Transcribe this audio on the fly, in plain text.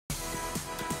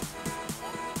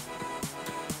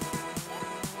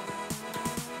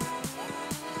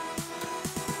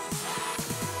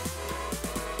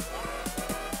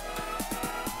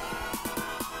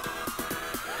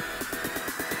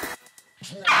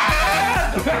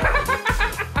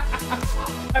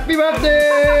Happy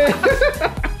birthday!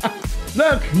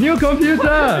 Look, new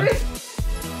computer!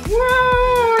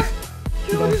 Wow!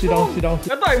 Sit down. I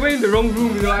thought I went in the wrong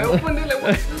room, you know. I opened it like,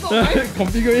 what is this? Not nice.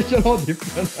 Configuration all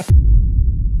different.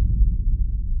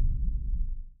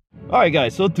 Alright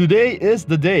guys, so today is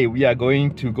the day we are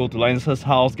going to go to Linus's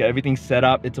house, get everything set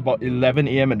up. It's about 11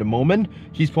 AM at the moment.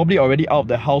 He's probably already out of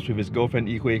the house with his girlfriend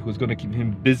Yihui, who's going to keep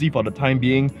him busy for the time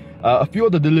being. A few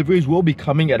of the deliveries will be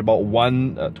coming at about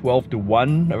 12 to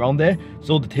 1 around there.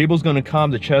 So the table's going to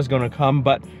come, the chair's going to come,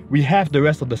 but we have the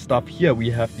rest of the stuff here. We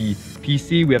have the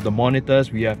PC, we have the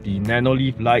monitors, we have the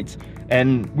Nanoleaf lights,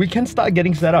 and we can start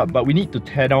getting set up, but we need to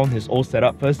tear down his old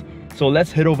setup first. So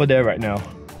let's head over there right now.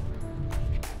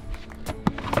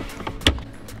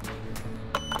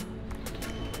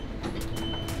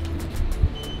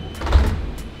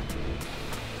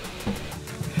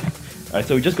 Alright,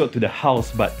 so we just got to the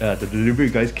house, but the delivery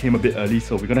guys came a bit early,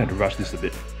 so we're gonna have to rush this a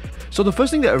bit. So the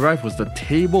first thing that arrived was the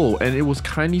table, and it was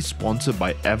kindly sponsored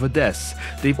by Everdesk.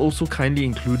 They've also kindly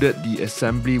included the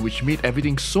assembly, which made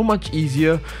everything so much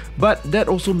easier, but that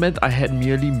also meant I had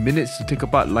merely minutes to take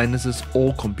apart Linus's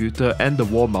old computer and the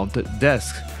wall-mounted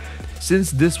desk.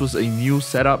 Since this was a new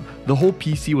setup, the whole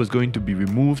PC was going to be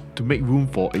removed to make room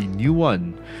for a new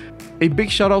one. A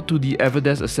big shout out to the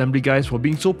Everdesk assembly guys for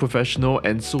being so professional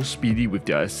and so speedy with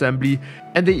their assembly,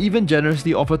 and they even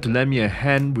generously offered to lend me a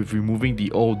hand with removing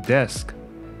the old desk.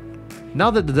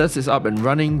 Now that the desk is up and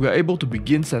running, we are able to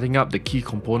begin setting up the key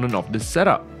component of this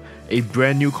setup. A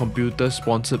brand new computer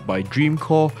sponsored by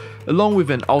Dreamcore, along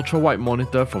with an ultrawide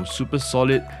monitor from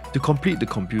Supersolid to complete the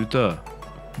computer.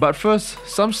 But first,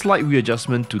 some slight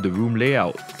readjustment to the room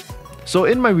layout. So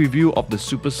in my review of the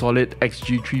Supersolid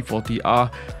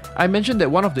XG340R, I mentioned that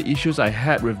one of the issues I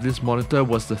had with this monitor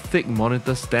was the thick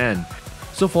monitor stand.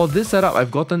 So for this setup,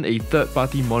 I've gotten a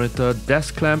third-party monitor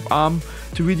desk clamp arm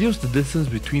to reduce the distance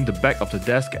between the back of the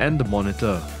desk and the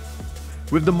monitor.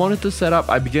 With the monitor setup,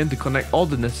 I began to connect all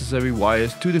the necessary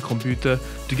wires to the computer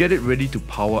to get it ready to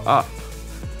power up.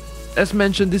 As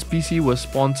mentioned, this PC was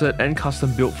sponsored and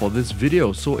custom built for this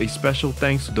video, so a special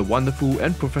thanks to the wonderful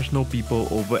and professional people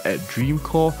over at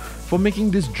Dreamcore for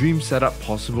making this dream setup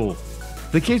possible.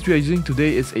 The case we are using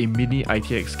today is a mini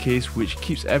ITX case which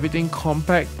keeps everything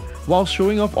compact while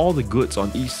showing off all the goods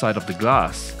on each side of the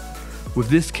glass. With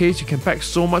this case, you can pack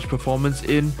so much performance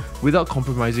in without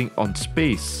compromising on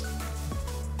space.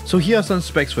 So here are some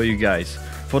specs for you guys.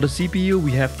 For the CPU,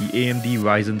 we have the AMD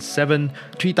Ryzen 7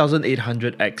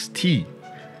 3800 XT.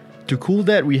 To cool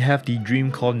that, we have the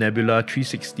Dreamcore Nebula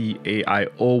 360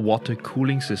 AIO water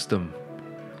cooling system.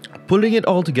 Pulling it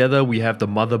all together, we have the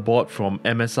motherboard from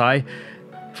MSI.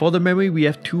 For the memory, we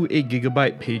have two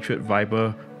 8GB Patriot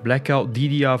Viper Blackout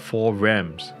DDR4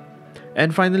 RAMs.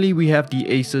 And finally, we have the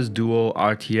Asus Dual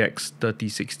RTX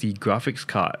 3060 graphics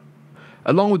card.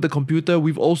 Along with the computer,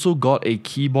 we've also got a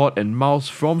keyboard and mouse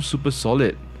from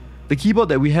Supersolid. The keyboard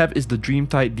that we have is the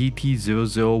Dreamtide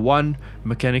DT001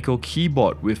 mechanical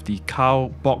keyboard with the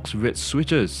cow box red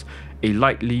switches, a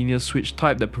light linear switch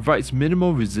type that provides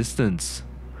minimal resistance.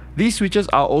 These switches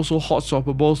are also hot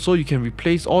swappable, so you can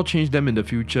replace or change them in the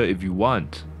future if you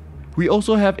want. We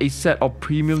also have a set of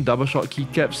premium double shot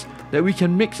keycaps that we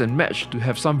can mix and match to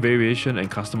have some variation and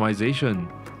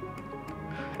customization.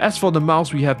 As for the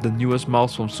mouse, we have the newest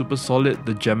mouse from Supersolid,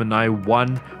 the Gemini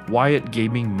 1 wired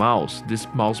gaming mouse. This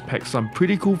mouse packs some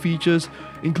pretty cool features,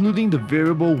 including the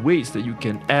variable weights that you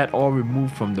can add or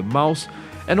remove from the mouse,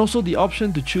 and also the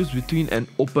option to choose between an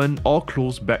open or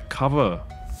closed back cover.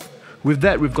 With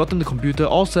that, we've gotten the computer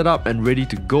all set up and ready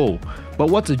to go. But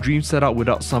what's a dream setup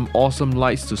without some awesome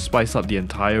lights to spice up the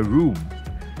entire room?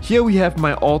 Here we have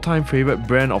my all-time favorite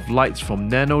brand of lights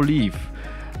from Nanoleaf.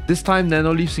 This time,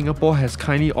 Nanoleaf Singapore has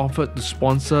kindly offered to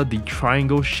sponsor the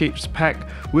Triangle Shapes pack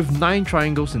with 9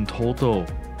 triangles in total.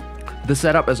 The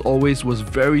setup, as always, was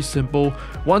very simple.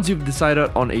 Once you've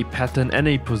decided on a pattern and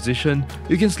a position,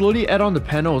 you can slowly add on the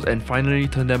panels and finally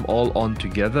turn them all on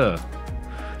together.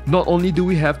 Not only do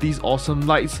we have these awesome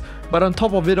lights, but on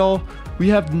top of it all, we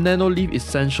have the Nanoleaf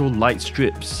Essential light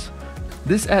strips.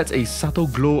 This adds a subtle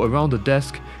glow around the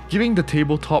desk, giving the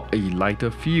tabletop a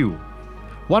lighter feel.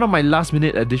 One of my last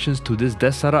minute additions to this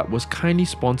desk setup was kindly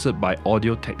sponsored by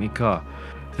Audio-Technica.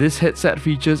 This headset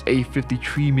features a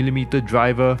 53mm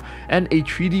driver and a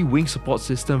 3D wing support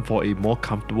system for a more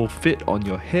comfortable fit on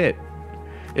your head.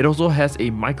 It also has a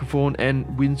microphone and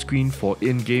windscreen for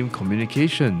in-game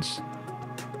communications.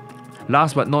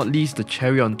 Last but not least, the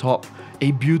cherry on top,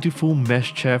 a beautiful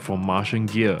mesh chair from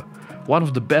Martiangear. One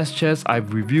of the best chairs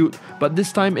I've reviewed, but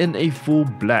this time in a full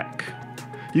black.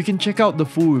 You can check out the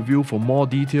full review for more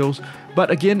details.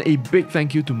 But again, a big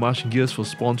thank you to Martiangear for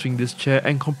sponsoring this chair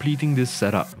and completing this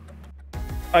setup.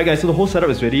 Alright guys, so the whole setup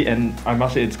is ready and I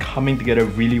must say it's coming together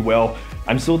really well.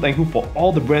 I'm so thankful for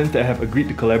all the brands that have agreed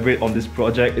to collaborate on this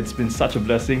project. It's been such a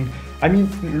blessing. I mean,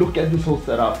 look at this whole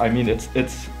setup. I mean, it's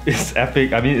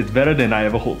epic. I mean, it's better than I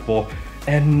ever hoped for.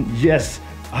 And yes,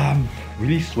 I'm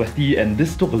really sweaty and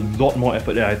this took a lot more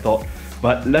effort than I thought.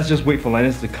 But let's just wait for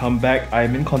Linus to come back.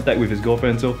 I'm in contact with his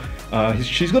girlfriend, so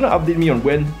she's gonna update me on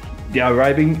when they are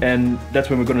arriving, and that's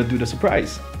when we're gonna do the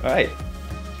surprise. Alright.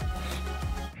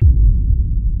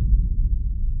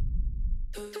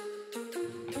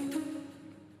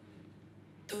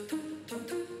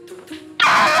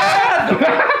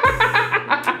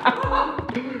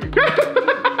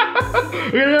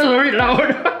 It's very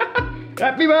loud.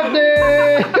 Happy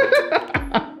birthday!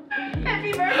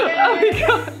 Happy birthday! Oh my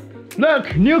god!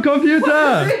 Look, new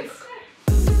computer!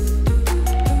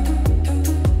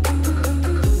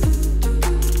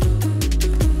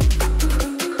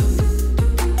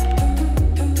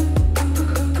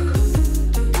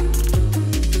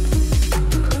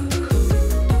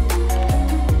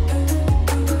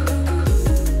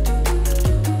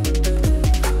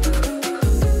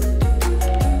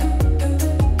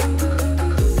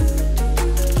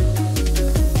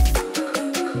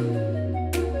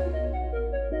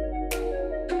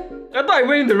 I thought I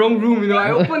went in the wrong room, you know.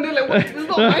 I opened it like, what? This is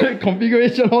not mine.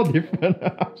 Configuration all different.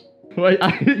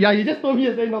 Yeah, you just told me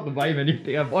yesterday not to buy him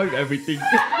anything. I bought him everything.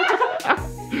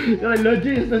 Like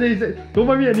legit yesterday he said, don't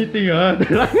buy me anything.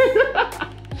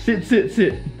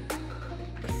 Sit.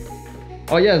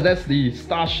 Oh yes, that's the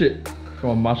Starship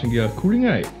from Martiangear. Cooling,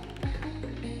 right?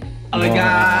 Oh my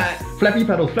god. Flappy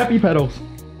pedals.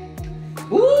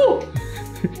 Ooh!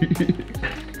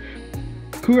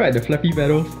 Cool, right? The flappy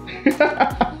pedals.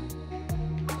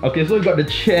 Okay, so we got the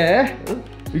chair.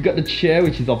 We got the chair,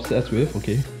 which he's obsessed with.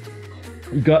 Okay.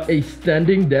 We got a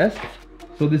standing desk.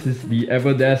 So this is the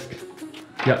Everdesk.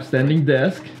 Yep, standing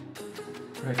desk.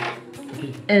 Right.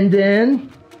 Okay. And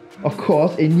then, of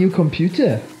course, a new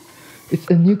computer. It's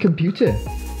a new computer.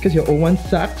 Because your old one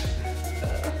sucks.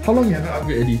 How long you haven't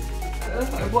upgraded it?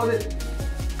 I bought it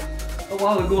a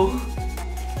while ago.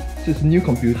 So it's a new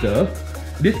computer.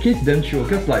 This case damn sure,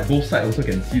 because like both sides also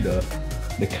can see the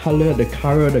color. Yes,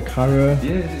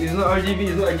 it's not RGB,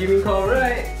 it's not a gaming color,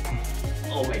 right?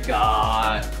 Oh my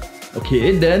god.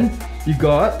 Okay, then you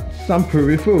got some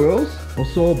peripherals,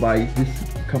 also by this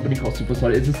company called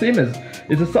Supersolid. It's the same as,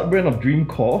 it's a sub-brand of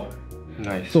Dreamcore.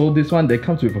 Nice. So this one, that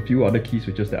comes with a few other key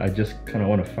switches that I just kind of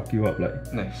want to fuck you up, like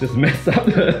nice. Just mess up.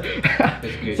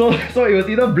 That's great. So it was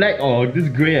either black or this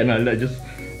grey, and I like just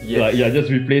just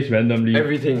replace randomly.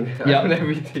 Everything. Yeah,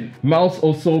 everything. Mouse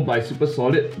also by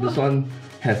Supersolid. This one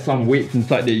has some weights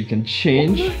inside that you can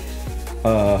change.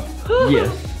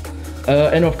 Yes.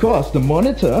 And of course the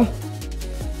monitor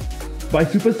by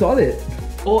Supersolid.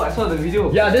 Oh, I saw the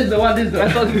video. Yeah, this is the one.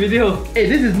 I saw the video. Hey,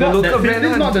 this is not this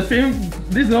is not the same.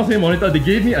 This is not the same monitor. They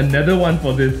gave me another one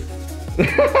for this.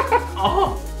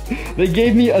 Oh. They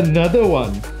gave me another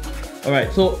one. All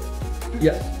right, so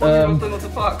yeah. What the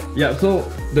fuck? Yeah, so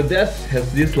the desk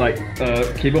has this like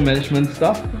cable management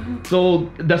stuff. So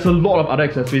there's a lot of other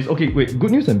accessories. Okay, wait.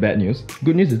 Good news and bad news.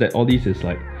 Good news is that all these is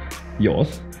like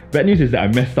yours. Bad news is that I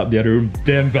messed up the other room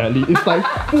damn badly. It's like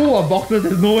full of boxes,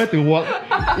 there's nowhere to walk.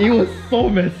 It was so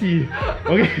messy.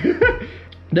 Okay.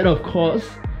 Then of course,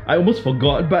 I almost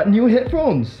forgot, but new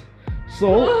headphones.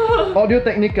 So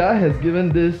Audio-Technica has given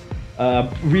this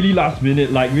really last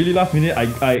minute,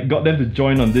 I got them to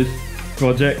join on this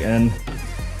project, and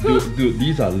dude,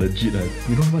 these are legit.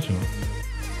 You know how much?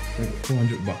 Like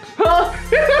 $400.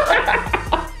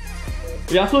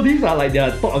 Yeah, so these are like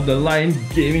their top of the line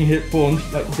gaming headphones.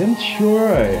 Like damn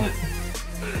sure, right?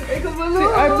 I got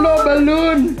balloon! I blow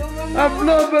balloon! I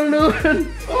blow balloon!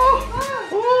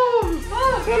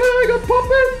 I got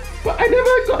poppers! But I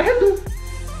never got had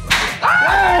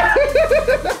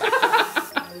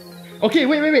to... Okay,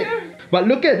 wait. But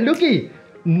looky!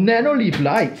 Nanoleaf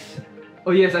lights.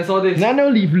 Oh yes, I saw this.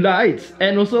 Nanoleaf lights,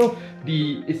 and also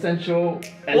the essential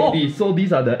LEDs. So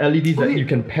these are the LEDs that you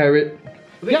can pair it.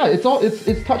 Yeah, it's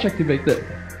touch activated.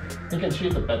 You can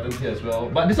change the patterns here as well.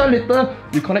 But this one later,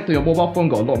 you connect to your mobile phone,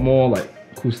 got a lot more like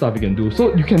cool stuff you can do.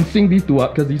 So you can sync these two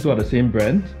up because these two are the same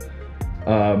brand.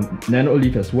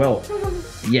 Nanoleaf as well.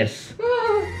 Yes.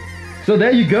 So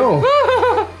there you go.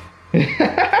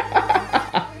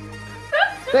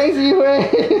 Thanks,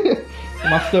 Yihui.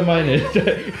 Mastermind it.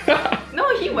 No,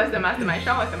 he was the mastermind.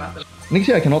 Shawn was the mastermind. Next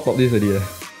year I cannot top this already.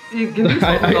 I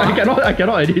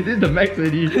cannot edit. This is the max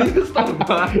already. Stop,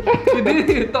 man. You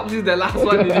didn't top since the last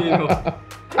one already, you know.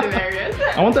 Hilarious.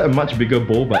 I wanted a much bigger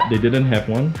bowl, but they didn't have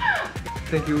one.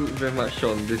 Thank you very much,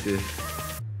 Shawn. This is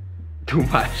too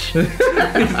much. This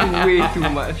is way too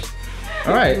much.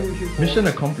 Alright, mission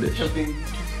accomplished. Helping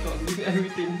Shawn with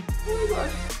everything. Oh my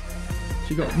gosh.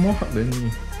 She got more hug than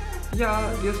me.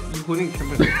 Yeah, just you holding the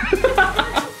camera.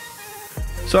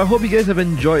 So I hope you guys have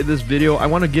enjoyed this video. I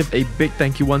want to give a big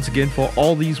thank you once again for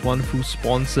all these wonderful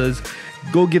sponsors.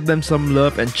 Go give them some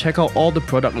love and check out all the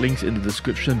product links in the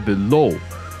description below.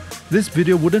 This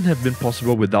video wouldn't have been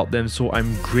possible without them, so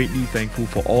I'm greatly thankful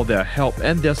for all their help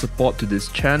and their support to this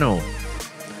channel.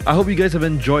 I hope you guys have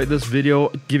enjoyed this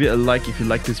video. Give it a like if you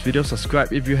like this video,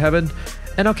 subscribe if you haven't,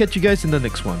 and I'll catch you guys in the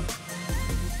next one.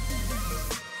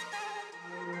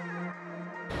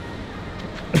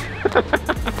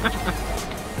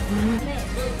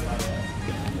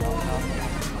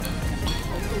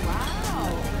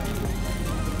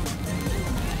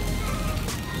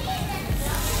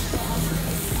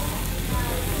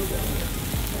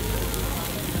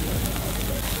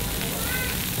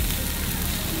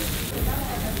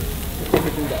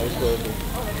 Everything that I was going to do.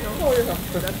 Oh,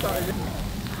 yeah. That's how I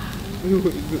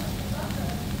did.